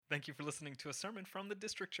Thank you for listening to a sermon from the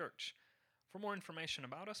District Church. For more information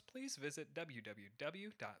about us, please visit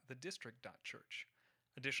www.thedistrict.church.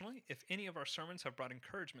 Additionally, if any of our sermons have brought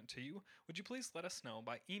encouragement to you, would you please let us know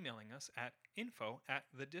by emailing us at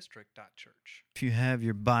info@thedistrict.church. If you have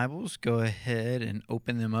your Bibles, go ahead and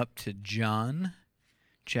open them up to John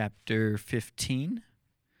chapter 15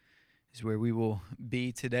 is where we will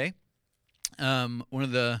be today. One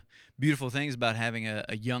of the beautiful things about having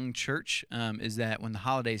a young church is that when the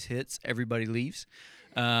holidays hits, everybody leaves.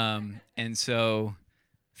 And so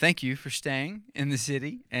thank you for staying in the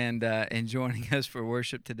city and joining us for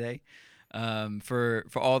worship today. For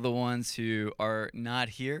all the ones who are not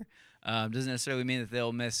here, doesn't necessarily mean that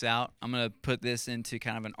they'll miss out. I'm going to put this into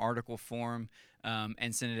kind of an article form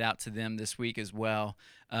and send it out to them this week as well,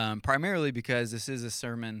 primarily because this is a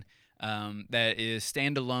sermon that is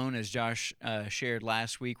standalone, as Josh shared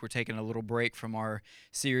last week. We're taking a little break from our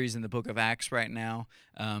series in the book of Acts right now,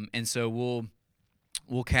 and so we'll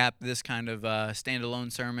cap this kind of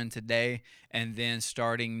standalone sermon today, and then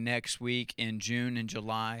starting next week in June and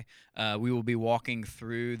July, we will be walking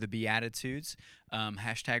through the Beatitudes,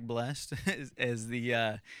 #blessed as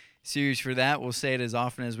the series for that. We'll say it as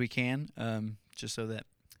often as we can, just so that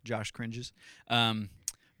Josh cringes.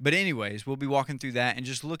 But anyways, we'll be walking through that and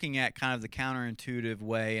just looking at kind of the counterintuitive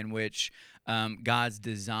way in which God's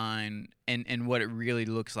design and what it really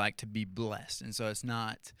looks like to be blessed. And so it's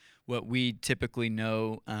not what we typically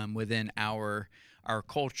know within our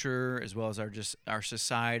culture as well as our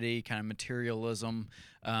society, kind of materialism.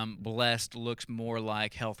 Blessed looks more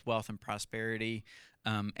like health, wealth, and prosperity.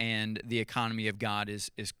 And the economy of God is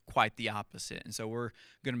quite the opposite. And so we're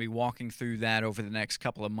going to be walking through that over the next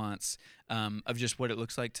couple of months of just what it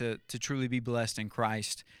looks like to truly be blessed in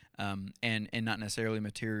Christ and not necessarily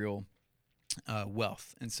material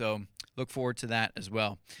wealth. And so look forward to that as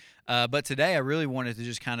well. But today I really wanted to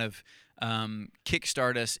just kind of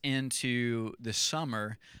kickstart us into the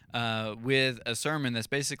summer with a sermon that's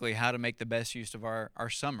basically how to make the best use of our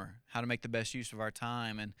summer, how to make the best use of our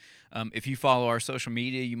time. And if you follow our social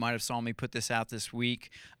media, you might have saw me put this out this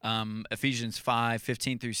week. Ephesians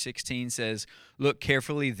 5:15-16 says, "Look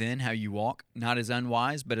carefully then how you walk, not as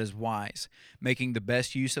unwise, but as wise, making the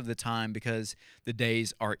best use of the time because the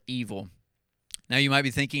days are evil." Now, you might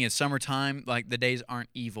be thinking it's summertime, like the days aren't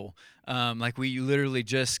evil. Like we literally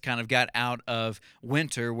just kind of got out of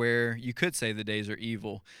winter where you could say the days are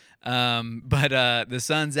evil. But the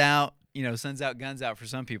sun's out, sun's out, guns out for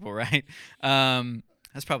some people, right?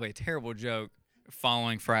 That's probably a terrible joke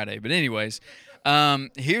following Friday. But anyways,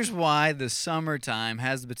 here's why the summertime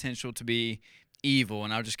has the potential to be evil.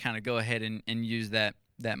 And I'll just kind of go ahead and use that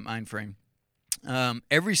mind frame.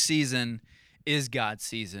 Every season is God's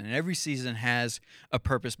season, and every season has a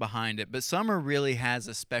purpose behind it. But summer really has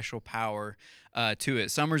a special power to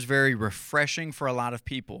it. Summer's very refreshing for a lot of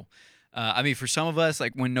people. For some of us,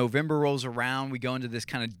 like when November rolls around, we go into this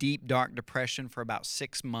kind of deep, dark depression for about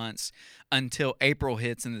 6 months until April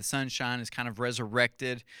hits and the sunshine is kind of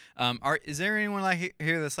resurrected. Is there anyone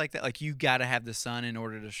here that's like that? Like you got to have the sun in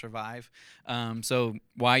order to survive. So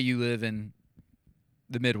why you live in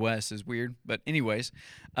the Midwest is weird, but anyways,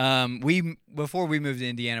 before we moved to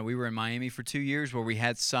Indiana, we were in Miami for 2 years where we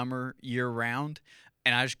had summer year round,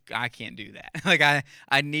 and I can't do that. Like I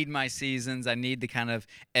need my seasons, I need the kind of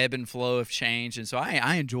ebb and flow of change, and so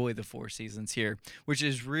I enjoy the 4 seasons here, which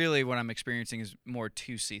is really what I'm experiencing is more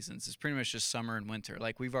 2 seasons. It's pretty much just summer and winter.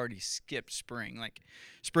 Like we've already skipped spring. Like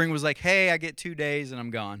spring was like, hey, I get 2 days and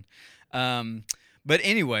I'm gone. But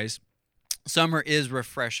anyways. Summer is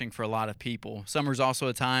refreshing for a lot of people. Summer is also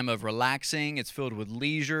a time of relaxing. It's filled with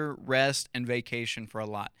leisure, rest, and vacation for a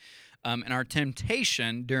lot. And our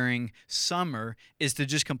temptation during summer is to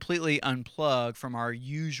just completely unplug from our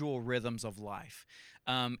usual rhythms of life.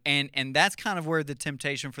 And that's kind of where the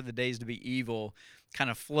temptation for the days to be evil kind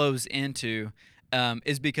of flows into.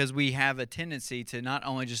 Is because we have a tendency to not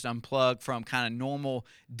only just unplug from kind of normal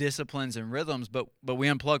disciplines and rhythms, but we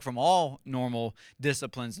unplug from all normal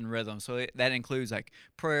disciplines and rhythms. So that includes like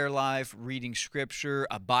prayer life, reading scripture,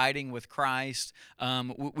 abiding with Christ.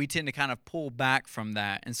 We tend to kind of pull back from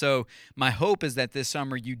that. And so my hope is that this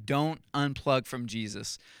summer you don't unplug from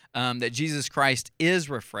Jesus, that Jesus Christ is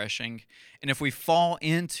refreshing. And if we fall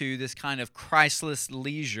into this kind of Christless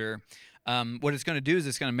leisure, what it's going to do is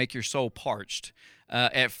it's going to make your soul parched.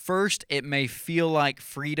 At first, it may feel like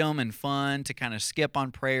freedom and fun to kind of skip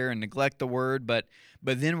on prayer and neglect the word, but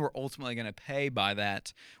then we're ultimately going to pay by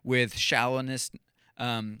that with shallowness,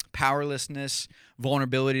 powerlessness,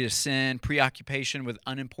 vulnerability to sin, preoccupation with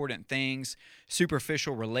unimportant things,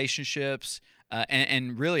 superficial relationships,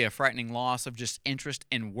 and really a frightening loss of just interest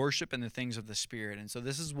in worship and the things of the Spirit. And so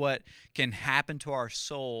this is what can happen to our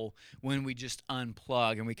soul when we just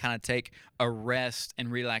unplug and we kind of take a rest and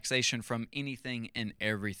relaxation from anything and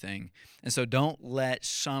everything. And so don't let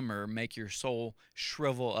summer make your soul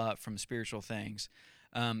shrivel up from spiritual things.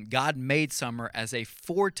 God made summer as a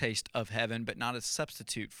foretaste of heaven, but not a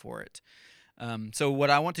substitute for it. So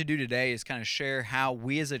what I want to do today is kind of share how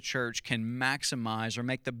we as a church can maximize or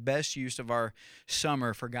make the best use of our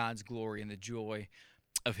summer for God's glory and the joy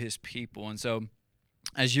of His people. And so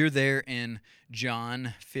as you're there in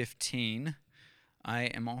John 15, I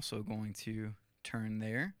am also going to turn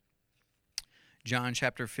there. John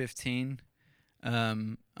chapter 15,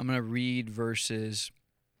 I'm going to read verses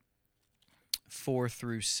 4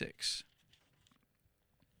 through 6.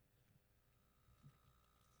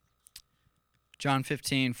 John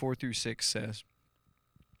 15, 4 through 6 says,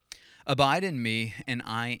 "Abide in me, and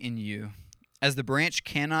I in you. As the branch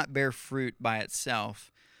cannot bear fruit by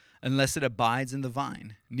itself unless it abides in the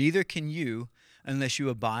vine, neither can you unless you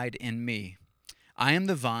abide in me. I am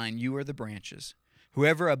the vine, you are the branches.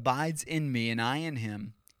 Whoever abides in me, and I in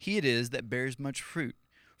him, he it is that bears much fruit.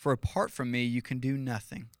 For apart from me you can do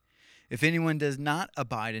nothing. If anyone does not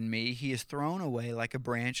abide in me, he is thrown away like a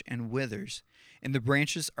branch and withers, and the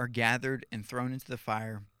branches are gathered and thrown into the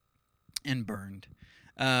fire and burned."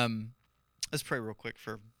 Let's pray real quick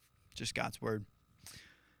for just God's word.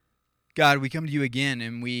 God, we come to you again,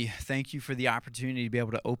 and we thank you for the opportunity to be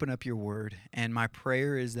able to open up your word. And my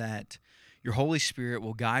prayer is that your Holy Spirit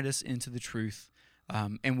will guide us into the truth,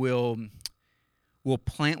 and will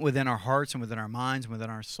plant within our hearts and within our minds and within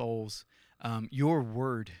our souls your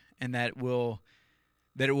word, and that it will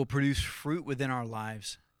produce fruit within our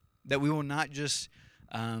lives. That we will not just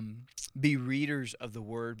be readers of the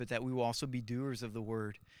word, but that we will also be doers of the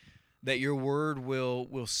word. That your word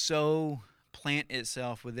will so plant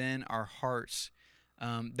itself within our hearts,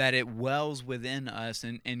 that it wells within us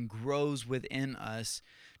and grows within us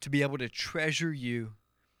to be able to treasure you.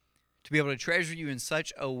 To be able to treasure you in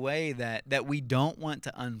such a way that we don't want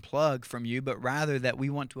to unplug from you, but rather that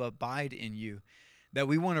we want to abide in you. That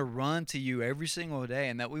we want to run to you every single day,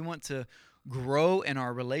 and that we want to grow in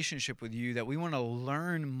our relationship with you, that we want to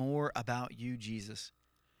learn more about you, Jesus.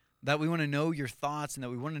 That we want to know your thoughts, and that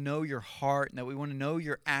we want to know your heart, and that we want to know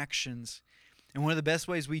your actions. And one of the best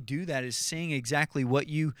ways we do that is seeing exactly what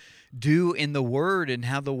you do in the Word and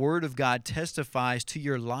how the Word of God testifies to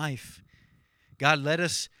your life. God, let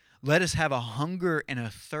us have a hunger and a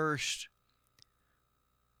thirst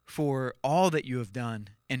for all that you have done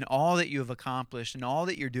and all that you have accomplished and all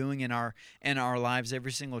that you're doing in our lives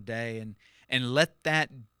every single day. And let that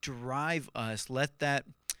drive us. Let that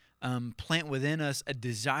plant within us a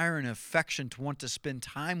desire and affection to want to spend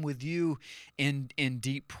time with you in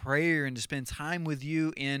deep prayer, and to spend time with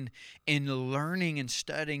you in learning and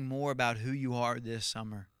studying more about who you are this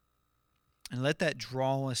summer. And let that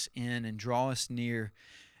draw us in and draw us near.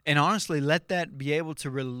 And honestly, let that be able to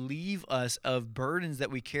relieve us of burdens that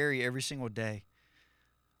we carry every single day.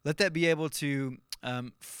 Let that be able to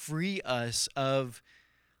free us of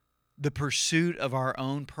the pursuit of our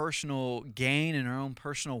own personal gain and our own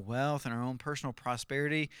personal wealth and our own personal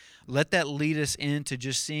prosperity. Let that lead us into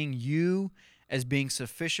just seeing you as being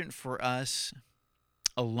sufficient for us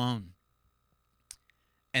alone.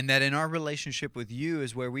 And that in our relationship with you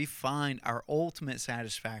is where we find our ultimate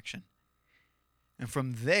satisfaction. And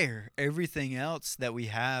from there, everything else that we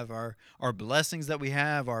have, our blessings that we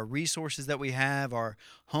have, our resources that we have, our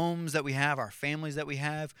homes that we have, our families that we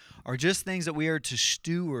have, are just things that we are to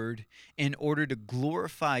steward in order to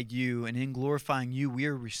glorify you. And in glorifying you, we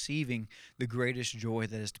are receiving the greatest joy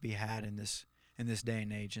that is to be had in this day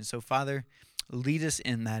and age. And so, Father, lead us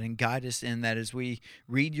in that and guide us in that as we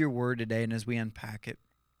read your word today and as we unpack it.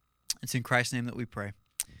 It's in Christ's name that we pray.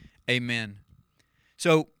 Amen.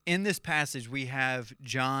 So in this passage, we have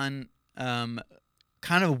John kind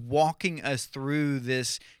of walking us through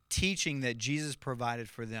this teaching that Jesus provided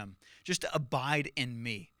for them. Just to abide in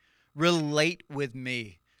me, relate with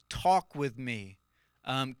me, talk with me,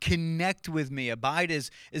 connect with me. Abide is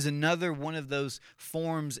another one of those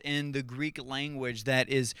forms in the Greek language that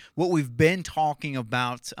is what we've been talking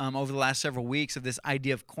about over the last several weeks, of this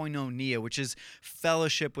idea of koinonia, which is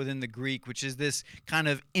fellowship within the Greek, which is this kind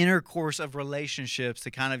of intercourse of relationships, to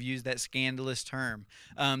kind of use that scandalous term.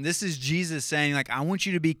 This is Jesus saying, like, I want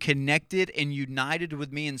you to be connected and united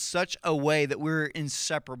with me in such a way that we're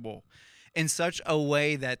inseparable. In such a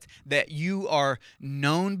way that you are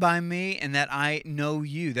known by me and that I know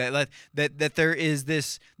you. That there is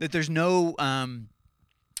this, that there's no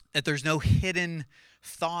hidden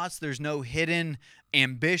thoughts. There's no hidden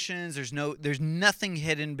ambitions. There's nothing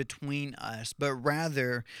hidden between us, but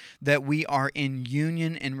rather that we are in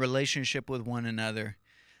union and relationship with one another.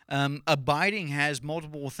 Abiding has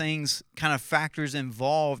multiple things, kind of factors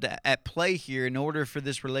involved at play here in order for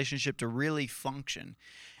this relationship to really function.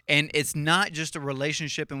 And it's not just a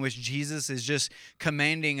relationship in which Jesus is just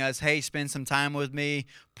commanding us, hey, spend some time with me,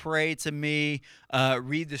 pray to me,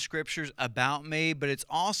 read the scriptures about me, but it's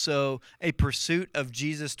also a pursuit of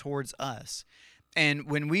Jesus towards us. And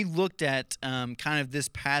when we looked at kind of this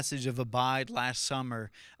passage of abide last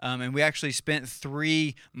summer, and we actually spent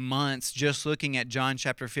 3 months just looking at John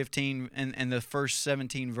chapter 15 and the first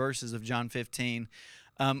 17 verses of John 15,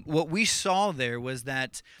 what we saw there was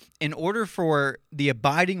that in order for the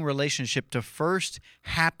abiding relationship to first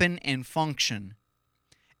happen and function,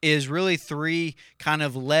 is really 3 kind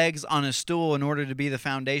of legs on a stool in order to be the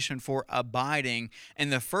foundation for abiding.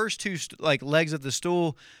 And the first 2 legs of the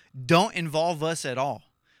stool don't involve us at all.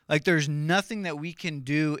 Like there's nothing that we can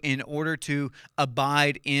do in order to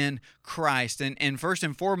abide in Christ. And first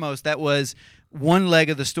and foremost, that was one leg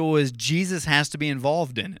of the stool is Jesus has to be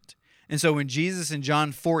involved in it. And so when Jesus in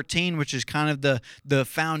John 14, which is kind of the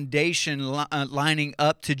foundation lining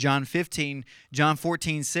up to John 15, John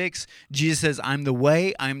 14:6, Jesus says, I'm the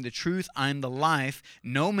way, I'm the truth, I'm the life.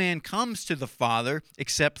 No man comes to the Father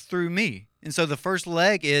except through me. And so the first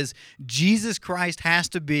leg is Jesus Christ has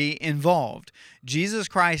to be involved. Jesus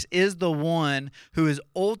Christ is the one who is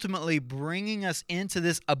ultimately bringing us into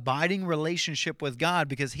this abiding relationship with God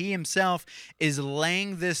because he himself is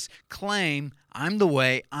laying this claim, I'm the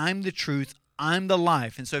way, I'm the truth, I'm the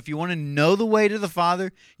life. And so if you want to know the way to the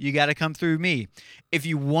Father, you got to come through me. If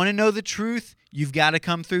you want to know the truth, you've got to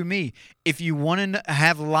come through me. If you want to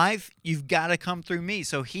have life, you've got to come through me.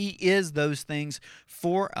 So he is those things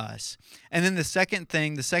for us. And then the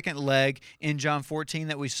second leg in John 14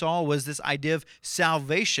 that we saw was this idea of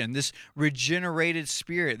salvation, this regenerated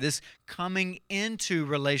spirit, this coming into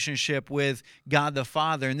relationship with God the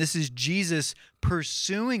Father. And this is Jesus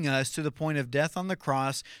pursuing us to the point of death on the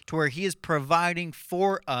cross to where he is providing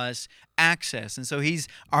for us access. And so he's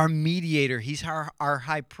our mediator. He's our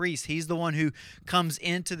high priest. He's the one who comes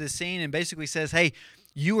into the scene and basically says, hey,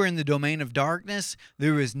 you are in the domain of darkness.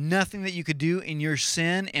 There is nothing that you could do in your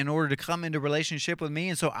sin in order to come into relationship with me.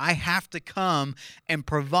 And so I have to come and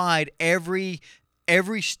provide every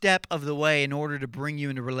step of the way in order to bring you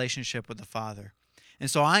into relationship with the Father.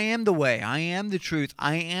 And so I am the way, I am the truth,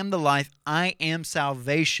 I am the life, I am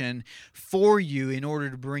salvation for you in order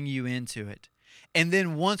to bring you into it. And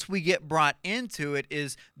then once we get brought into it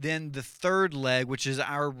is then the third leg, which is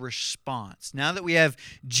our response. Now that we have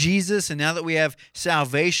Jesus and now that we have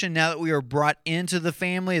salvation, now that we are brought into the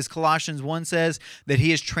family, as Colossians 1 says, that he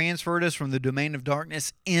has transferred us from the domain of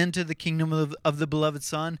darkness into the kingdom of the beloved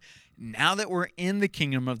Son. Now that we're in the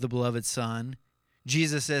kingdom of the beloved Son,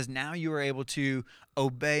 Jesus says, now you are able to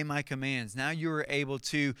obey my commands. Now you are able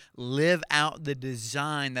to live out the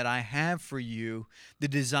design that I have for you, the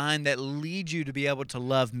design that leads you to be able to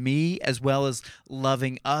love me as well as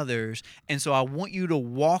loving others. And so I want you to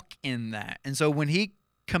walk in that. And so when he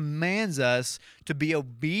commands us to be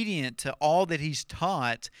obedient to all that he's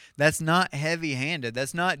taught, that's not heavy-handed.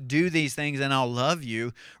 That's not do these things and I'll love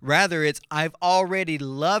you. Rather, it's I've already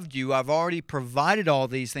loved you. I've already provided all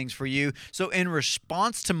these things for you. So in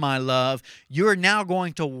response to my love, you're now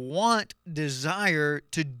going to desire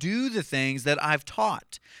to do the things that I've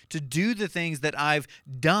taught, to do the things that I've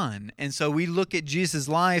done. And so we look at Jesus'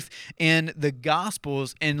 life in the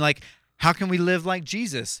Gospels and how can we live like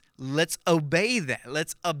Jesus? Let's obey that.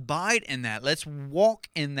 Let's abide in that. Let's walk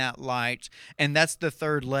in that light. And that's the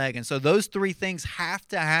third leg. And so those 3 things have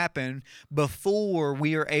to happen before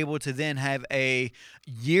we are able to then have a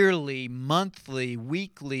yearly, monthly,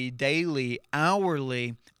 weekly, daily,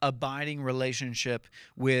 hourly abiding relationship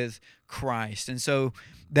with Christ. And so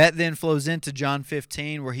that then flows into John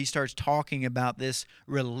 15 where he starts talking about this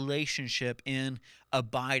relationship in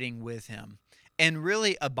abiding with him. And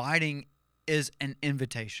really, abiding is an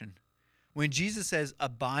invitation. When Jesus says,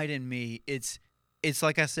 abide in me, it's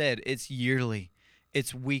like I said, it's yearly,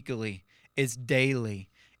 it's weekly, it's daily,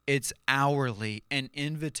 it's hourly, an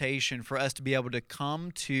invitation for us to be able to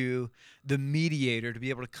come to the mediator, to be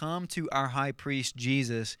able to come to our high priest,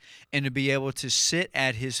 Jesus, and to be able to sit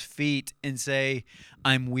at his feet and say,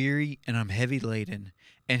 I'm weary and I'm heavy laden.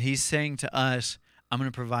 And he's saying to us, I'm going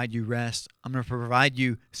to provide you rest. I'm going to provide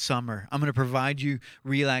you summer. I'm going to provide you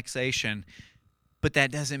relaxation. But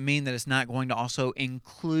that doesn't mean that it's not going to also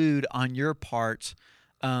include on your part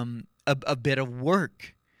a bit of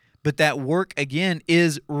work. But that work, again,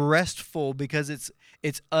 is restful because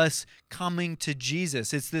it's us coming to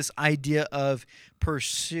Jesus. It's this idea of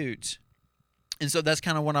pursuit. And so that's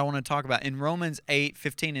kind of what I want to talk about. In Romans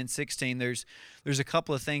 8:15 and 16, there's a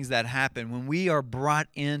couple of things that happen. When we are brought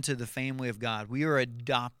into the family of God, we are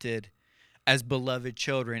adopted as beloved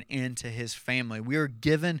children into his family. We are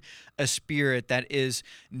given a spirit that is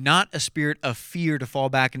not a spirit of fear to fall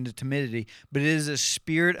back into timidity, but it is a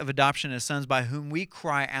spirit of adoption as sons by whom we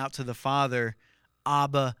cry out to the Father,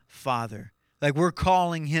 Abba, Father. Like we're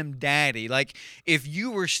calling him Daddy. Like if you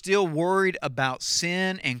were still worried about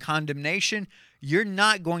sin and condemnation, you're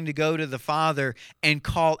not going to go to the Father and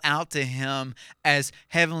call out to him as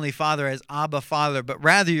Heavenly Father, as Abba Father, but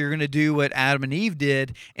rather you're going to do what Adam and Eve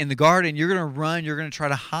did in the garden. You're going to run, you're going to try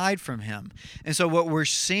to hide from him. And so what we're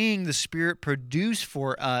seeing the Spirit produce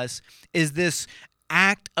for us is this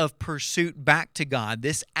act of pursuit back to God,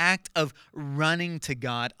 this act of running to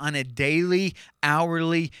God on a daily,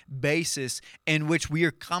 hourly basis in which we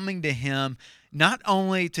are coming to him not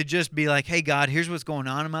only to just be like, hey, God, here's what's going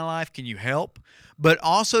on in my life. Can you help? But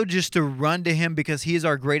also just to run to him because he is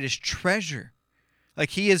our greatest treasure.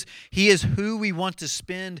 Like he is who we want to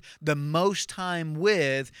spend the most time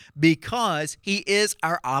with because he is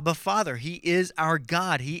our Abba Father. He is our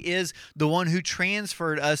God. He is the one who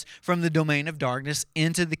transferred us from the domain of darkness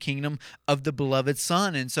into the kingdom of the beloved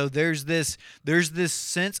Son. And so there's this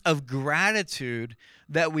sense of gratitude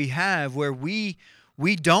that we have where we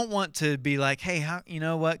don't want to be like, hey, you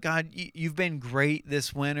know what, God, you've been great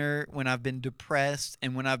this winter when I've been depressed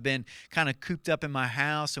and when I've been kind of cooped up in my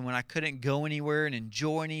house and when I couldn't go anywhere and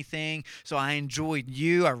enjoy anything. So I enjoyed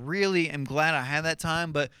you. I really am glad I had that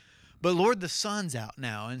time. But Lord, the sun's out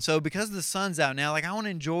now. And so because the sun's out now, like I want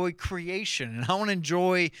to enjoy creation and I want to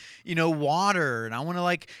enjoy, water. And I want to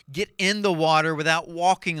like get in the water without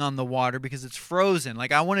walking on the water because it's frozen.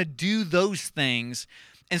 Like I want to do those things.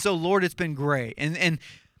 And so, Lord, it's been great. And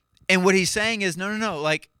what he's saying is, no.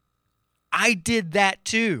 Like, I did that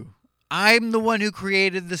too. I'm the one who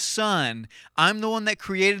created the sun. I'm the one that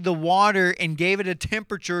created the water and gave it a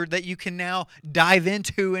temperature that you can now dive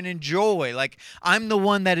into and enjoy. Like, I'm the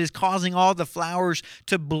one that is causing all the flowers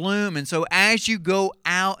to bloom. And so as you go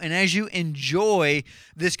out and as you enjoy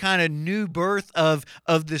this kind of new birth of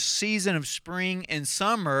the season of spring and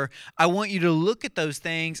summer, I want you to look at those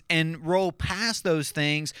things and roll past those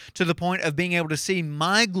things to the point of being able to see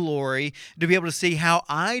my glory, to be able to see how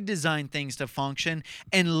I design things to function,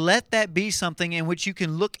 and let that be something in which you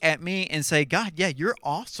can look at me and say, God, yeah, you're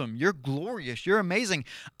awesome. You're glorious. You're amazing.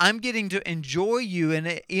 I'm getting to enjoy you in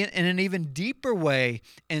an even deeper way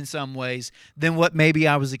in some ways than what maybe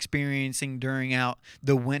I was experiencing during out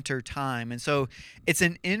the winter time. And so it's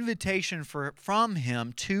an invitation from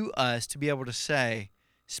him to us to be able to say,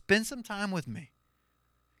 spend some time with me.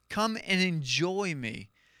 Come and enjoy me.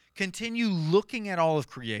 Continue looking at all of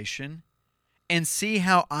creation and see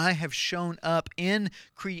how I have shown up in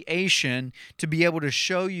creation to be able to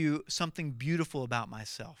show you something beautiful about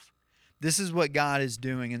myself. This is what God is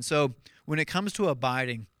doing. And so when it comes to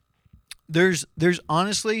abiding, there's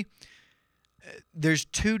honestly, there's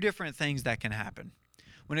two different things that can happen.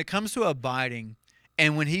 When it comes to abiding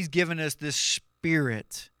and when he's given us this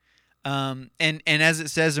spirit, and as it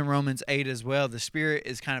says in Romans 8 as well, the Spirit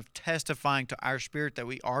is kind of testifying to our spirit that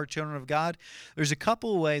we are children of God. There's a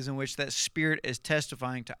couple of ways in which that Spirit is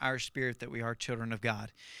testifying to our spirit that we are children of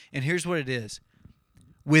God. And here's what it is.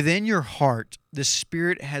 Within your heart, the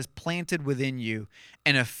Spirit has planted within you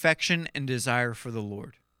an affection and desire for the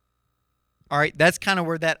Lord. All right, that's kind of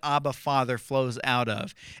where that Abba Father flows out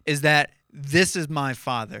of, is that this is my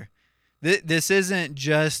Father. This isn't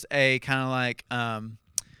just a kind of like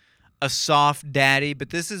a soft daddy, but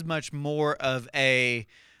this is much more of a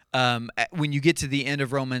when you get to the end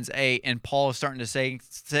of Romans 8 and Paul is starting to say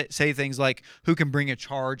things like, who can bring a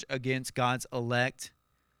charge against God's elect?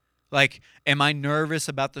 Like, am I nervous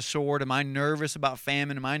about the sword? Am I nervous about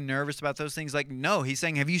famine? Am I nervous about those things? Like, no, he's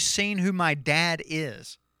saying, have you seen who my dad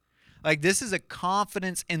is? Like, this is a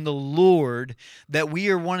confidence in the Lord that we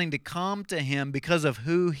are wanting to come to him because of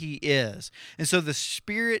who he is. And so the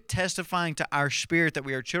Spirit testifying to our spirit that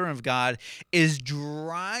we are children of God is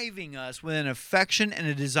driving us with an affection and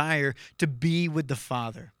a desire to be with the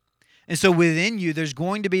Father. And so within you, there's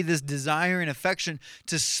going to be this desire and affection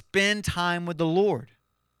to spend time with the Lord.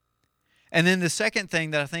 And then the second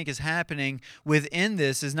thing that I think is happening within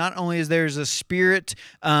this is not only is there's a spirit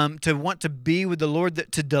to want to be with the Lord,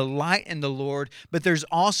 to delight in the Lord, but there's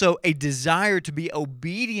also a desire to be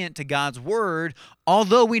obedient to God's word,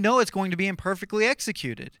 although we know it's going to be imperfectly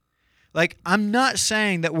executed. Like, I'm not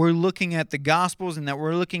saying that we're looking at the Gospels and that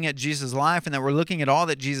we're looking at Jesus' life and that we're looking at all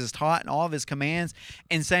that Jesus taught and all of his commands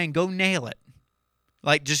and saying, go nail it.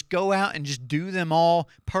 Like, just go out and just do them all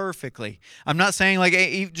perfectly. I'm not saying, like,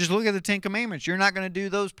 hey, just look at the 10 Commandments. You're not going to do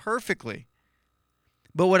those perfectly.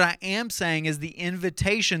 But what I am saying is the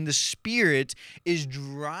invitation, the Spirit is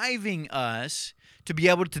driving us to be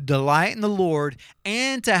able to delight in the Lord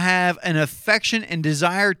and to have an affection and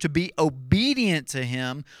desire to be obedient to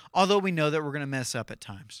Him, although we know that we're going to mess up at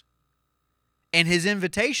times. And His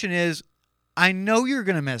invitation is, I know you're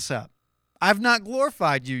going to mess up. I've not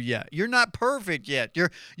glorified you yet. You're not perfect yet.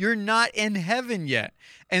 You're not in heaven yet.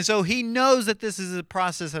 And so He knows that this is a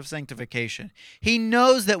process of sanctification. He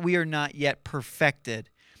knows that we are not yet perfected.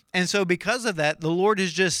 And so because of that, the Lord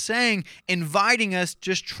is just saying, inviting us,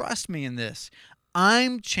 just trust me in this.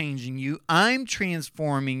 I'm changing you. I'm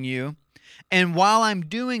transforming you. And while I'm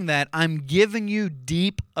doing that, I'm giving you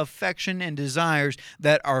deep affection and desires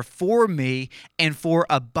that are for me and for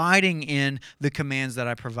abiding in the commands that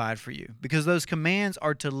I provide for you. Because those commands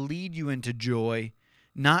are to lead you into joy,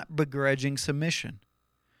 not begrudging submission.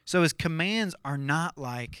 So His commands are not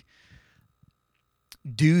like,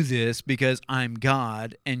 do this because I'm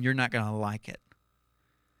God and you're not going to like it.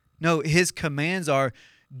 No, His commands are,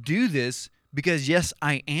 do this because, yes,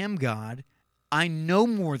 I am God. I know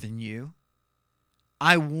more than you.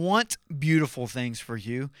 I want beautiful things for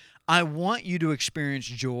you. I want you to experience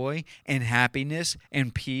joy and happiness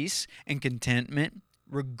and peace and contentment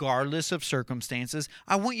regardless of circumstances.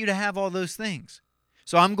 I want you to have all those things.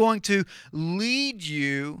 So I'm going to lead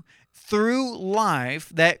you through life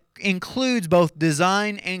that includes both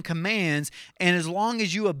design and commands. And as long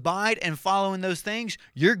as you abide and follow in those things,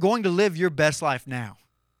 you're going to live your best life now.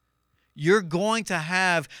 You're going to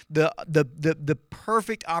have the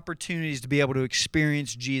perfect opportunities to be able to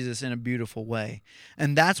experience Jesus in a beautiful way.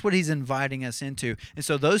 And that's what He's inviting us into. And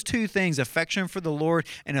so those two things, affection for the Lord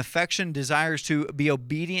and affection desires to be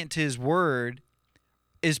obedient to His word,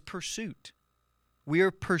 is pursuit. We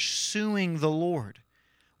are pursuing the Lord.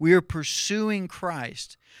 We are pursuing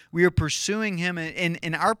Christ. We are pursuing Him.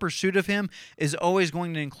 And our pursuit of Him is always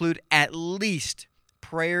going to include at least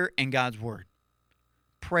prayer and God's word.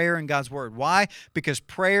 Prayer and God's word. Why? Because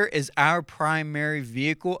prayer is our primary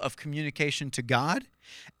vehicle of communication to God,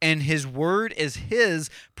 and His word is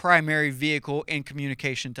His primary vehicle in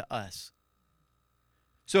communication to us.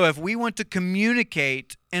 So if we want to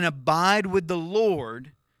communicate and abide with the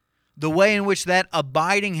Lord, the way in which that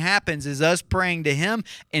abiding happens is us praying to Him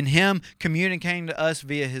and Him communicating to us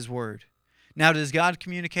via His word. Now, does God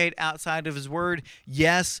communicate outside of His word?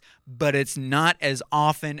 Yes, but it's not as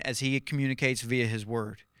often as He communicates via His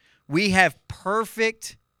word. We have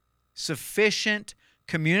perfect, sufficient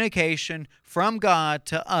communication from God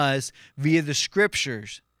to us via the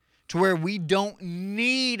Scriptures, to where we don't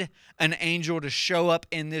need an angel to show up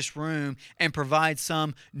in this room and provide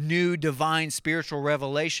some new divine spiritual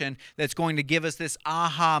revelation that's going to give us this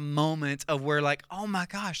aha moment of where, like, oh my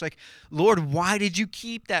gosh, like, Lord, why did you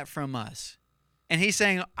keep that from us? And He's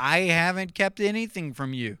saying, I haven't kept anything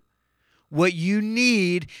from you. What you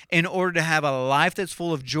need in order to have a life that's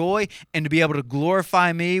full of joy and to be able to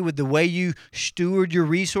glorify me with the way you steward your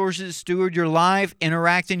resources, steward your life,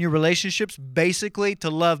 interact in your relationships, basically to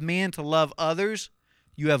love me and to love others,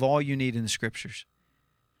 you have all you need in the Scriptures.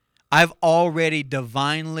 I've already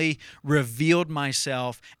divinely revealed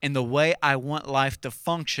myself and the way I want life to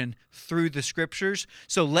function through the Scriptures.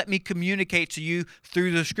 So let me communicate to you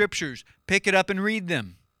through the Scriptures. Pick it up and read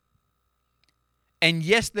them. And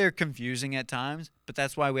yes, they're confusing at times, but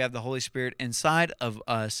that's why we have the Holy Spirit inside of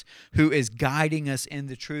us who is guiding us in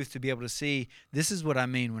the truth to be able to see, this is what I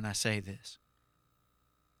mean when I say this.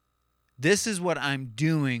 This is what I'm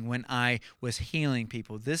doing when I was healing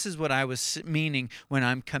people. This is what I was meaning when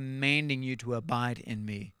I'm commanding you to abide in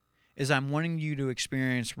me, is I'm wanting you to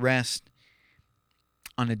experience rest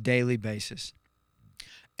on a daily basis.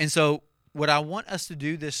 And so what I want us to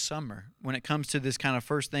do this summer when it comes to this kind of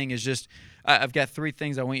first thing is just, I've got 3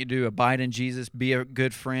 things I want you to do: abide in Jesus, be a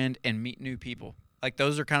good friend, and meet new people. Like,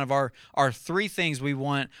 those are kind of our 3 things we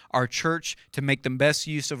want our church to make the best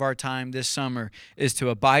use of our time this summer, is to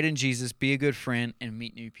abide in Jesus, be a good friend, and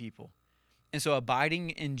meet new people. And so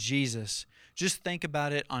abiding in Jesus, just think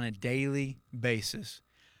about it on a daily basis.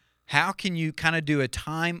 How can you kind of do a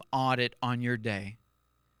time audit on your day?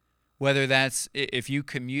 Whether that's if you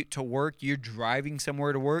commute to work, you're driving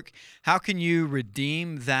somewhere to work, how can you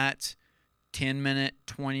redeem that 10-minute,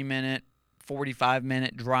 20-minute,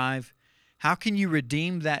 45-minute drive? How can you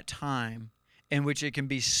redeem that time in which it can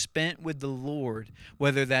be spent with the Lord,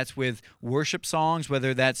 whether that's with worship songs,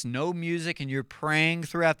 whether that's no music and you're praying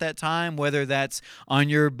throughout that time, whether that's on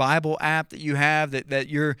your Bible app that you have that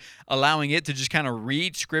you're allowing it to just kind of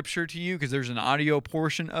read scripture to you because there's an audio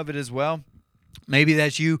portion of it as well. Maybe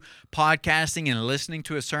that's you podcasting and listening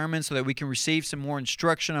to a sermon so that we can receive some more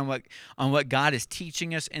instruction on what God is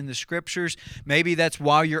teaching us in the scriptures. Maybe that's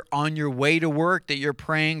while you're on your way to work that you're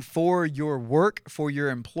praying for your work, for your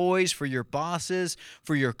employees, for your bosses,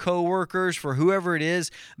 for your coworkers, for whoever it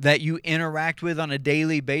is that you interact with on a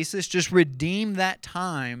daily basis. Just redeem that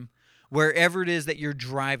time wherever it is that you're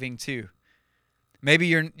driving to. Maybe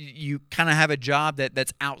you kind of have a job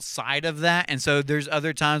that's outside of that, and so there's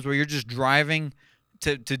other times where you're just driving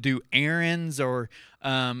to do errands or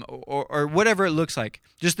whatever it looks like.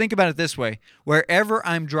 Just think about it this way. Wherever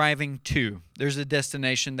I'm driving to, there's a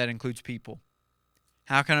destination that includes people.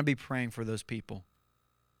 How can I be praying for those people?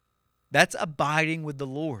 That's abiding with the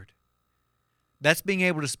Lord. That's being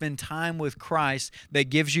able to spend time with Christ that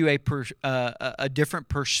gives you a different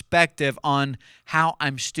perspective on how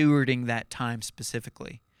I'm stewarding that time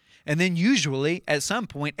specifically. And then usually, at some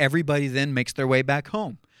point, everybody then makes their way back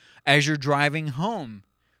home. As you're driving home,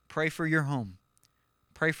 pray for your home.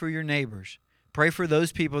 Pray for your neighbors. Pray for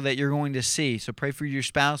those people that you're going to see. So pray for your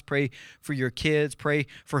spouse, pray for your kids, pray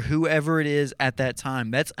for whoever it is at that time.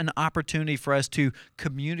 That's an opportunity for us to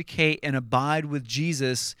communicate and abide with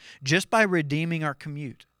Jesus just by redeeming our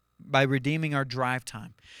commute, by redeeming our drive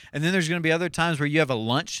time. And then there's going to be other times where you have a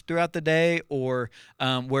lunch throughout the day or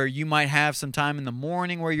where you might have some time in the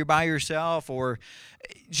morning where you're by yourself or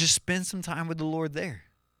just spend some time with the Lord there.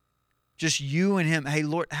 Just you and Him. Hey,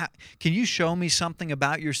 Lord, can you show me something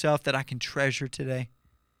about yourself that I can treasure today?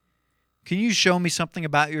 Can you show me something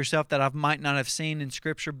about yourself that I might not have seen in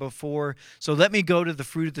Scripture before? So let me go to the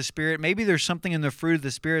fruit of the Spirit. Maybe there's something in the fruit of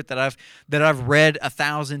the Spirit that I've read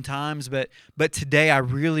 1,000 times, but today I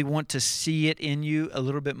really want to see it in you a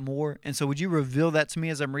little bit more. And so would you reveal that to me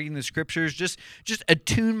as I'm reading the Scriptures? Just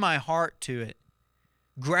attune my heart to it.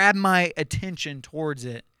 Grab my attention towards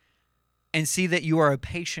it. And see that you are a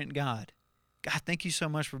patient God. God, thank you so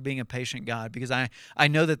much for being a patient God because I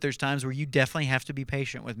know that there's times where you definitely have to be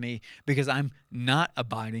patient with me because I'm not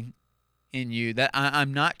abiding in you, that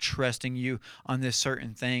I'm not trusting you on this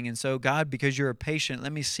certain thing. And so, God, because you're a patient,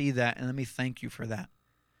 let me see that and let me thank you for that.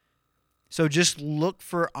 So just look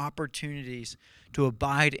for opportunities to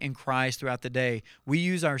abide in Christ throughout the day. We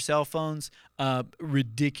use our cell phones a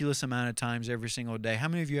ridiculous amount of times every single day. How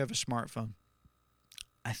many of you have a smartphone?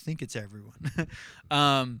 I think it's everyone.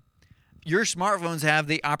 Your smartphones have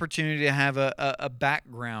the opportunity to have a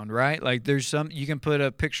background, right? Like there's you can put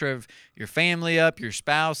a picture of your family up, your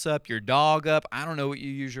spouse up, your dog up. I don't know what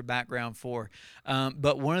you use your background for.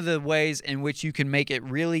 But one of the ways in which you can make it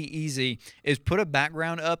really easy is put a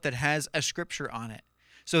background up that has a scripture on it.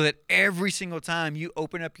 So that every single time you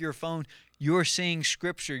open up your phone, you're seeing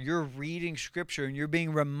Scripture, you're reading Scripture, and you're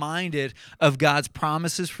being reminded of God's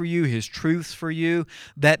promises for you, His truths for you,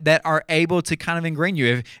 that are able to kind of ingrain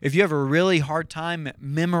you. If you have a really hard time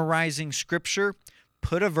memorizing Scripture,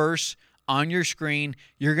 put a verse on your screen.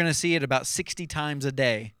 You're going to see it about 60 times a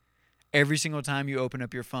day, every single time you open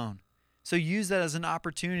up your phone. So use that as an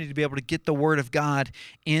opportunity to be able to get the Word of God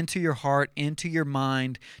into your heart, into your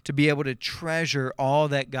mind, to be able to treasure all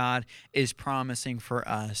that God is promising for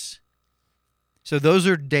us. So those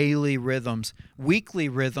are daily rhythms. Weekly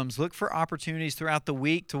rhythms, look for opportunities throughout the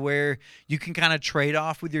week to where you can kind of trade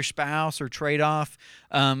off with your spouse or trade off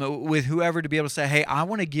with whoever to be able to say, hey, I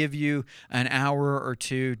want to give you an hour or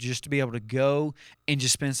two just to be able to go and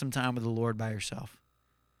just spend some time with the Lord by yourself.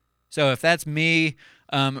 So if that's me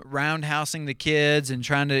roundhousing the kids and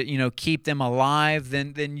trying to keep them alive,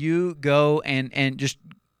 then you go and just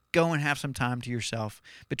go and have some time to yourself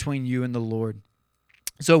between you and the Lord.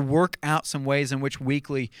 So work out some ways in which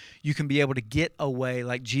weekly you can be able to get away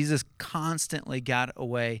like Jesus constantly got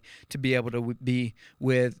away to be able to be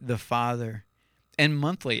with the Father. And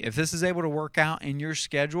monthly, if this is able to work out in your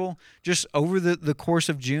schedule, just over the course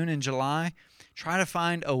of June and July, try to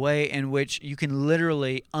find a way in which you can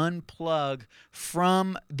literally unplug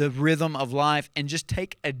from the rhythm of life and just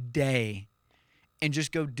take a day and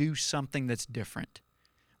just go do something that's different.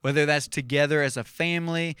 Whether that's together as a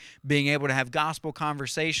family, being able to have gospel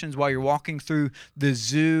conversations while you're walking through the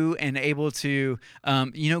zoo and able to,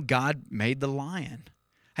 God made the lion.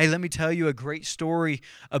 Hey, let me tell you a great story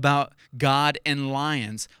about God and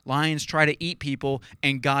lions. Lions try to eat people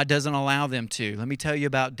and God doesn't allow them to. Let me tell you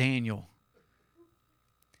about Daniel.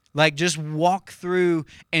 Like just walk through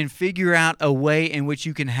and figure out a way in which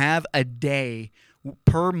you can have a day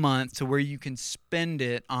per month to where you can spend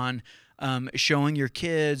it on showing your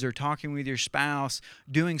kids or talking with your spouse,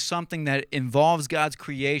 doing something that involves God's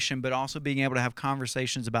creation, but also being able to have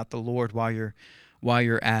conversations about the Lord while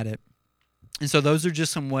you're at it. And so those are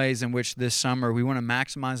just some ways in which this summer we want to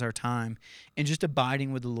maximize our time in just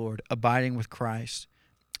abiding with the Lord, abiding with Christ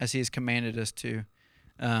as He has commanded us to.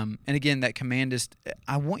 And again, that command is,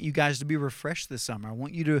 I want you guys to be refreshed this summer. I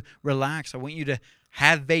want you to relax. I want you to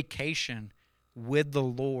have vacation with the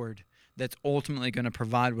Lord that's ultimately going to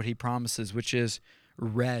provide what He promises, which is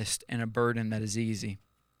rest and a burden that is easy.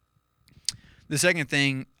 The second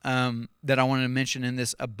thing that I wanted to mention in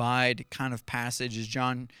this abide kind of passage is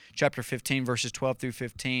John chapter 15, verses 12 through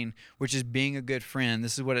 15, which is being a good friend.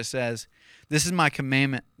 This is what it says. This is my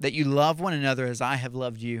commandment, that you love one another as I have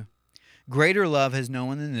loved you. Greater love has no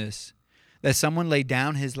one than this, that someone lay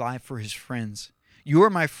down his life for his friends. You are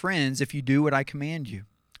my friends if you do what I command you.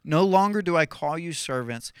 No longer do I call you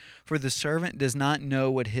servants, for the servant does not know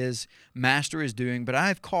what his master is doing, but I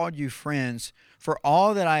have called you friends, for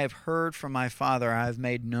all that I have heard from my Father I have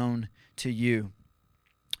made known to you.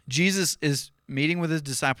 Jesus is meeting with His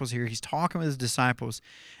disciples here. He's talking with His disciples,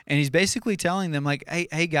 and He's basically telling them, like,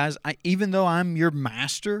 hey guys, even though I'm your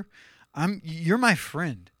master, you're my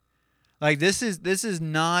friend. Like, this is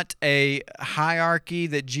not a hierarchy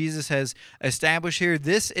that Jesus has established here.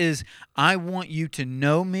 This is, I want you to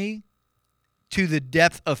know me to the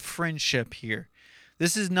depth of friendship here.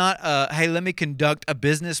 This is not hey, let me conduct a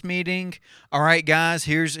business meeting. All right, guys,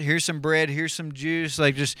 here's some bread, here's some juice,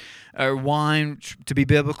 like just wine to be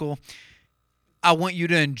biblical. I want you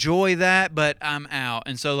to enjoy that, but I'm out.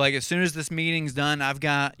 And so, like, as soon as this meeting's done, I've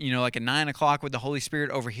got, like a 9 o'clock with the Holy Spirit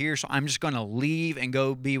over here, so I'm just going to leave and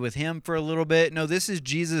go be with Him for a little bit. No, this is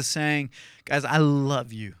Jesus saying, guys, I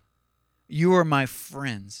love you. You are my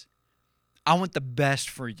friends. I want the best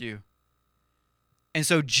for you. And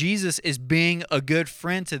so Jesus is being a good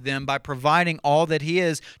friend to them by providing all that He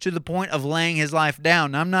is, to the point of laying His life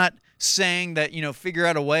down. Now, I'm not saying that, figure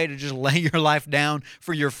out a way to just lay your life down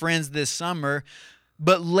for your friends this summer,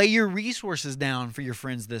 but lay your resources down for your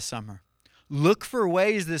friends this summer. Look for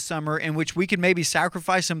ways this summer in which we can maybe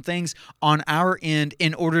sacrifice some things on our end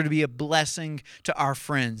in order to be a blessing to our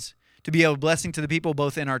friends, to be a blessing to the people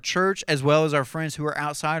both in our church as well as our friends who are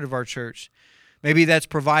outside of our church. Maybe that's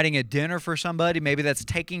providing a dinner for somebody. Maybe that's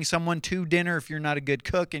taking someone to dinner if you're not a good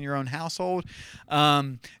cook in your own household.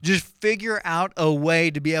 Just figure out a way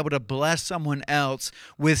to be able to bless someone else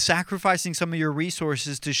with sacrificing some of your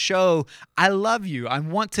resources to show, I love you. I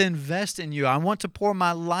want to invest in you. I want to pour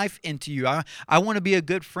my life into you. I want to be a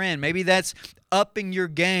good friend. Maybe that's upping your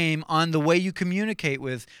game on the way you communicate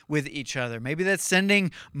with each other. Maybe that's sending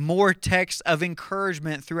more texts of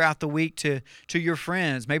encouragement throughout the week to your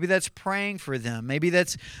friends. Maybe that's praying for them. Maybe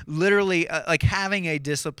that's literally like having a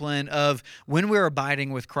discipline of, when we're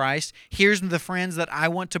abiding with Christ, here's the friends that I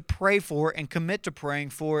want to pray for and commit to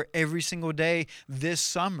praying for every single day this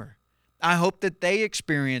summer. I hope that they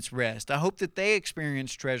experience rest. I hope that they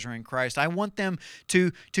experience treasure in Christ. I want them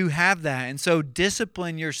to have that. And so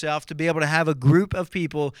discipline yourself to be able to have a group of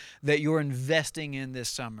people that you're investing in this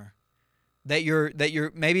summer. That you're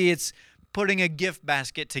maybe it's putting a gift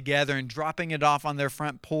basket together and dropping it off on their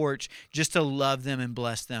front porch just to love them and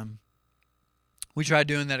bless them. We tried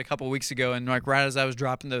doing that a couple of weeks ago, and like right as I was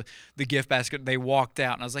dropping the gift basket, they walked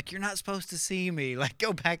out, and I was like, "You're not supposed to see me. Like,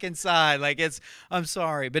 go back inside. Like, I'm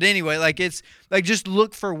sorry." But anyway, it's just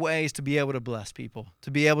look for ways to be able to bless people,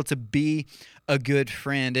 to be able to be a good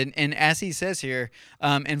friend. And as he says here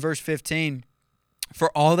in verse 15,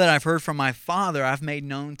 for all that I've heard from my Father, I've made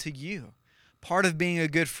known to you. Part of being a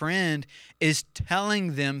good friend is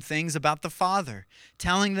telling them things about the Father,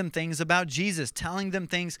 telling them things about Jesus, telling them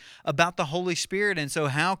things about the Holy Spirit. And so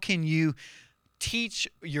how can you teach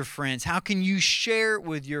your friends? How can you share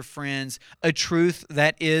with your friends a truth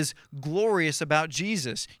that is glorious about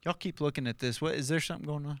Jesus? Y'all keep looking at this. What, is there something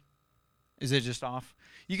going on? Is it just off?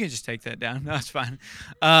 You can just take that down. No, it's fine.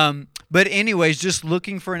 But anyways, just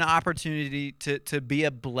looking for an opportunity to be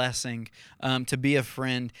a blessing, to be a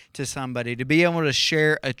friend to somebody, to be able to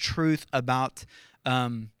share a truth about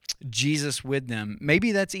Jesus with them.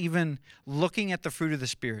 Maybe that's even looking at the fruit of the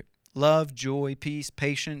Spirit. Love, joy, peace,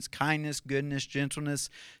 patience, kindness, goodness, gentleness,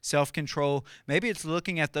 self-control. Maybe it's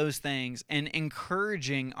looking at those things and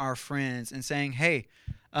encouraging our friends and saying, hey,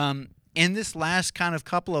 in this last kind of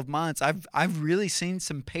couple of months, I've really seen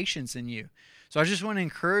some patience in you. So I just want to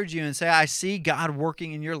encourage you and say, I see God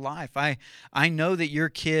working in your life. I know that your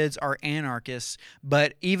kids are anarchists,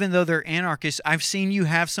 but even though they're anarchists, I've seen you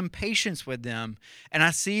have some patience with them. And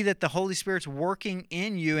I see that the Holy Spirit's working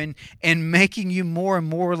in you and making you more and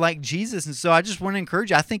more like Jesus. And so I just want to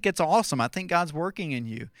encourage you. I think it's awesome. I think God's working in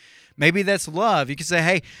you. Maybe that's love. You can say,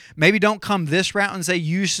 hey, maybe don't come this route and say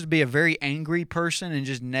you used to be a very angry person and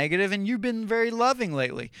just negative, and you've been very loving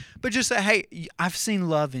lately. But just say, hey, I've seen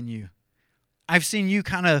love in you. I've seen you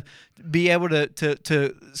kind of be able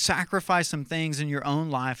to sacrifice some things in your own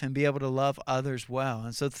life and be able to love others well.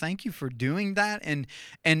 And so thank you for doing that. And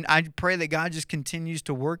I pray that God just continues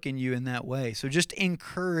to work in you in that way. So just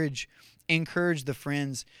encourage the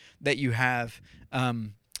friends that you have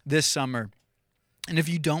this summer. And if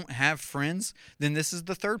you don't have friends, then this is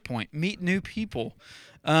the third point. Meet new people.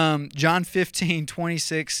 John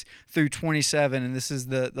 15:26 through 27, and this is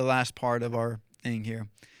the last part of our thing here.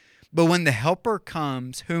 But when the Helper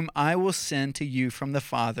comes, whom I will send to you from the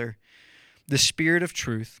Father, the Spirit of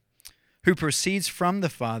truth, who proceeds from the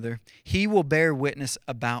Father, he will bear witness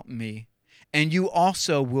about me. And you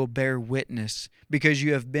also will bear witness, because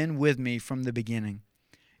you have been with me from the beginning.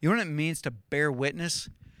 You know what it means to bear witness?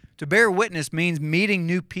 To bear witness means meeting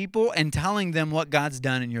new people and telling them what God's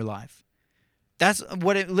done in your life. That's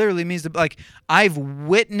what it literally means. Like, I've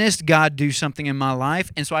witnessed God do something in my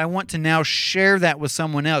life, and so I want to now share that with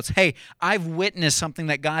someone else. Hey, I've witnessed something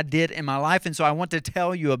that God did in my life, and so I want to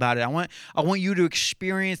tell you about it. I want you to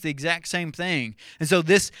experience the exact same thing. And so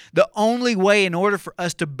the only way in order for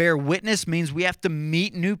us to bear witness means we have to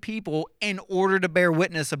meet new people in order to bear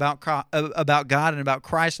witness about God and about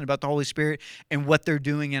Christ and about the Holy Spirit and what they're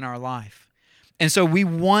doing in our life. And so we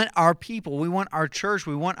want our people, we want our church,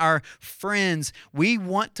 we want our friends, we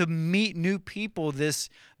want to meet new people this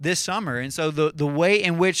summer. And so the way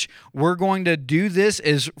in which we're going to do this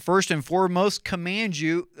is, first and foremost, command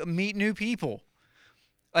you meet new people.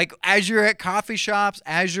 Like, as you're at coffee shops,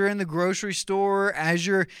 as you're in the grocery store, as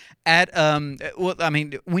you're at,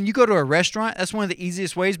 when you go to a restaurant, that's one of the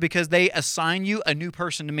easiest ways, because they assign you a new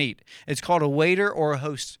person to meet. It's called a waiter or a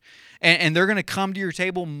host. And they're going to come to your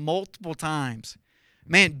table multiple times.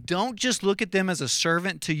 Man, don't just look at them as a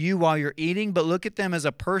servant to you while you're eating, but look at them as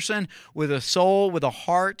a person with a soul, with a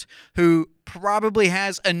heart, who probably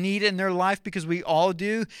has a need in their life, because we all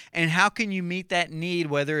do. And how can you meet that need,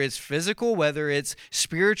 whether it's physical, whether it's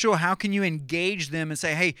spiritual? How can you engage them and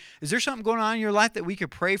say, hey, is there something going on in your life that we could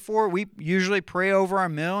pray for? We usually pray over our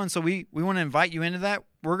meal, and so we want to invite you into that.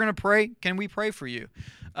 We're going to pray. Can we pray for you?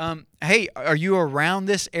 Hey, are you around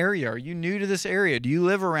this area? Are you new to this area? Do you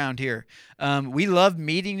live around here? We love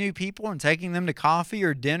meeting new people and taking them to coffee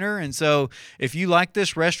or dinner. And so if you like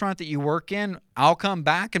this restaurant that you work in, I'll come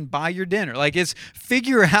back and buy your dinner. Like, it's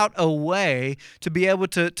figure out a way to be able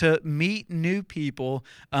to meet new people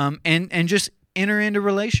and just enter into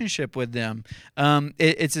relationship with them.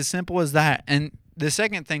 It's as simple as that. And the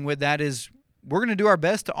second thing with that is we're going to do our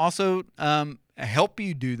best to also help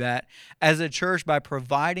you do that as a church by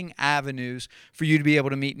providing avenues for you to be able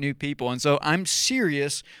to meet new people. And so I'm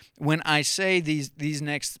serious when I say these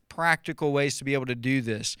next practical ways to be able to do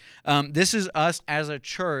this. This is us as a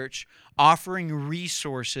church offering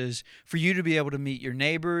resources for you to be able to meet your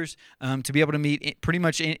neighbors, to be able to meet pretty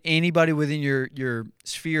much anybody within your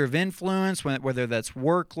sphere of influence, whether that's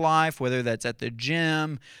work life, whether that's at the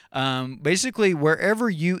gym, basically wherever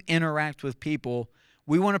you interact with people.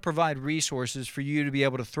 We want to provide resources for you to be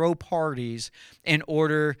able to throw parties in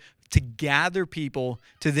order to gather people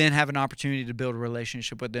to then have an opportunity to build a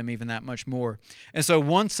relationship with them even that much more. And so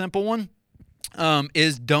one simple one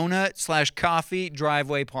is donut/coffee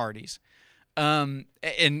driveway parties. And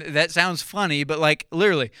that sounds funny, but like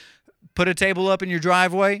literally put a table up in your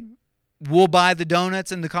driveway. We'll buy the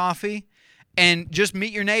donuts and the coffee and just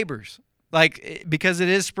meet your neighbors. Like, because it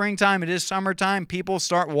is springtime, it is summertime, people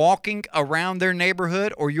start walking around their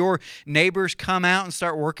neighborhood, or your neighbors come out and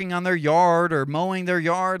start working on their yard or mowing their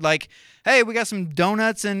yard. Like, hey, we got some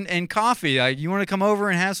donuts and coffee. Like, you want to come over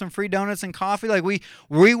and have some free donuts and coffee? Like, we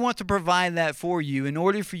want to provide that for you in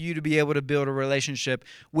order for you to be able to build a relationship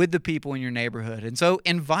with the people in your neighborhood. And so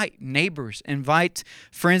invite neighbors, invite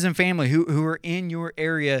friends and family who are in your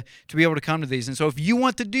area to be able to come to these. And so if you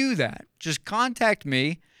want to do that, just contact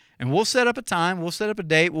me. And we'll set up a time, we'll set up a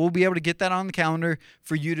date, we'll be able to get that on the calendar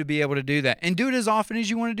for you to be able to do that. And do it as often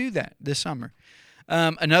as you want to do that this summer.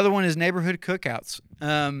 Another one is neighborhood cookouts.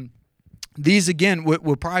 These, again,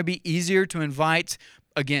 will probably be easier to invite,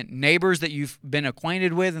 again, neighbors that you've been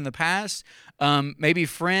acquainted with in the past, maybe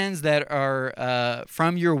friends that are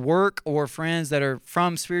from your work or friends that are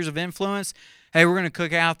from spheres of influence. Hey, we're going to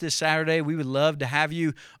cook out this Saturday. We would love to have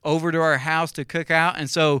you over to our house to cook out.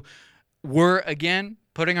 And so we're, again,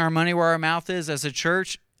 putting our money where our mouth is as a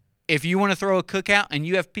church. If you want to throw a cookout and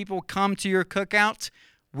you have people come to your cookout,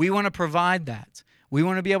 we want to provide that. We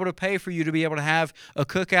want to be able to pay for you to be able to have a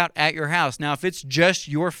cookout at your house. Now, if it's just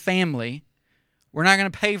your family, we're not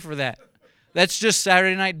going to pay for that. That's just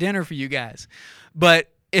Saturday night dinner for you guys. But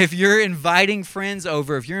if you're inviting friends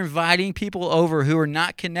over, if you're inviting people over who are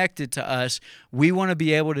not connected to us, we want to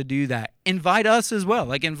be able to do that. Invite us as well.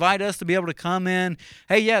 Like, invite us to be able to come in.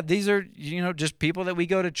 Hey, yeah, these are, just people that we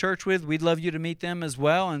go to church with. We'd love you to meet them as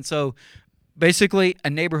well. And so basically a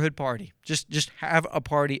neighborhood party. Just have a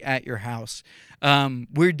party at your house.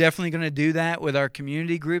 We're definitely going to do that with our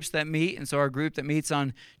community groups that meet. And so our group that meets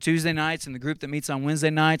on Tuesday nights and the group that meets on Wednesday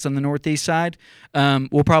nights on the Northeast side,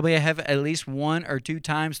 we'll probably have at least 1 or 2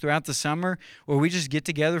 times throughout the summer where we just get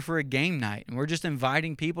together for a game night. And we're just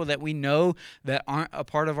inviting people that we know that aren't a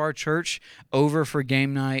part of our church over for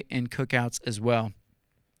game night and cookouts as well.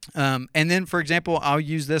 And then, for example, I'll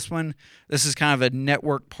use this one. This is kind of a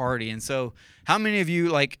network party. And so how many of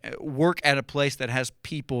you work at a place that has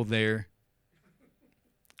people there?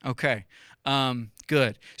 Okay.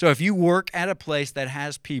 Good. So if you work at a place that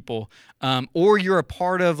has people, or you're a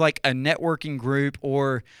part of like a networking group,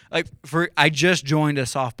 or I just joined a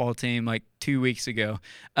softball team like 2 weeks ago.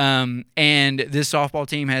 And this softball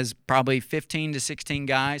team has probably 15 to 16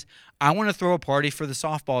 guys. I want to throw a party for the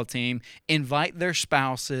softball team, invite their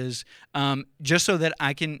spouses, just so that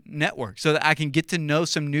I can network, so that I can get to know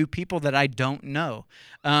some new people that I don't know.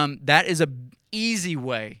 That is an easy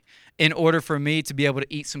way in order for me to be able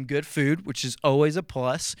to eat some good food, which is always a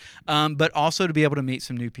plus, but also to be able to meet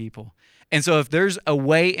some new people. And so if there's a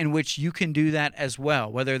way in which you can do that as well,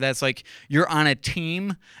 whether that's like you're on a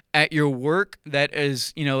team at your work that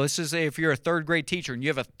is, let's just say if you're a 3rd grade teacher and you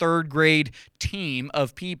have a 3rd grade team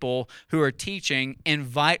of people who are teaching,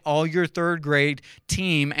 invite all your 3rd grade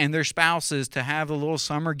team and their spouses to have a little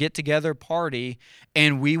summer get-together party.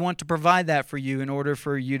 And we want to provide that for you in order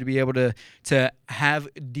for you to be able to have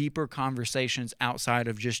deeper conversations outside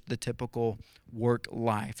of just the typical work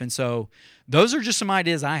life. And so those are just some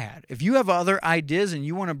ideas I had. If you have other ideas and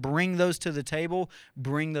you want to bring those to the table,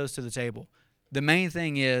 bring those to the table. The main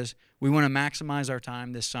thing is we want to maximize our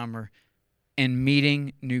time this summer in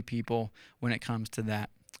meeting new people when it comes to that.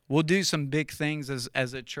 We'll do some big things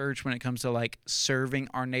as a church when it comes to like serving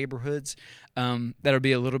our neighborhoods. That'll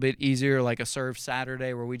be a little bit easier, like a Serve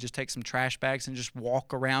Saturday where we just take some trash bags and just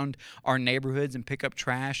walk around our neighborhoods and pick up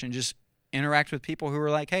trash and just interact with people who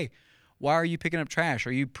are like, hey, why are you picking up trash?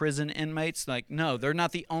 Are you prison inmates? Like, no, they're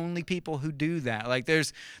not the only people who do that. Like,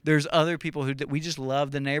 there's other people we just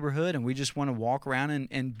love the neighborhood and we just want to walk around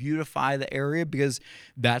and beautify the area because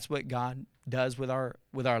that's what God does with our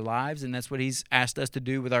lives, and that's what He's asked us to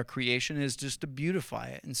do with our creation, is just to beautify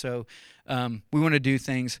it. And so we want to do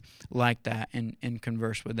things like that and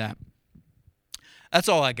converse with that. That's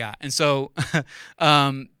all I got. And so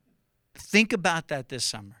think about that this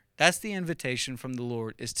summer. That's the invitation from the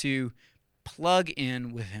Lord, is to plug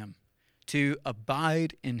in with Him, to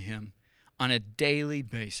abide in Him on a daily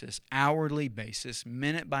basis, hourly basis,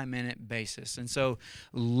 minute by minute basis. And so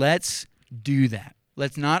let's do that.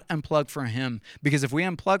 Let's not unplug from Him, because if we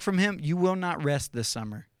unplug from Him, you will not rest this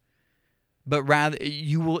summer. But rather,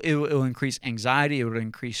 it will increase anxiety, it will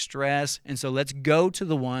increase stress. And so let's go to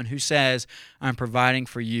the one who says, I'm providing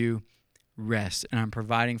for you rest, and I'm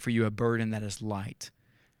providing for you a burden that is light.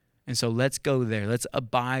 And so let's go there. Let's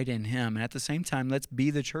abide in Him. And at the same time, let's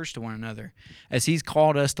be the church to one another. As He's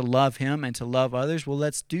called us to love Him and to love others, well,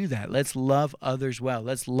 let's do that. Let's love others well.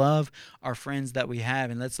 Let's love our friends that we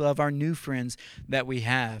have, and let's love our new friends that we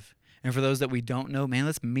have. And for those that we don't know, man,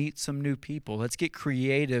 let's meet some new people. Let's get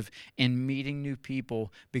creative in meeting new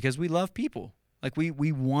people because we love people. Like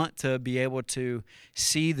we want to be able to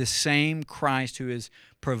see the same Christ who is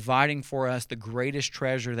providing for us the greatest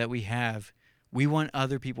treasure that we have. We want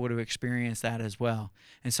other people to experience that as well.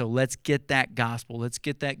 And so let's get that gospel, let's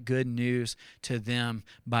get that good news to them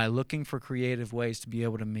by looking for creative ways to be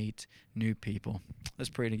able to meet new people. Let's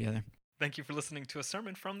pray together. Thank you for listening to a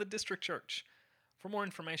sermon from the District Church. For more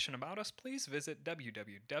information about us, please visit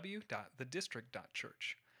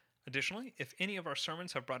www.thedistrict.church. Additionally, if any of our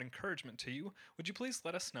sermons have brought encouragement to you, would you please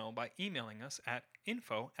let us know by emailing us at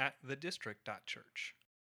info@thedistrict.church.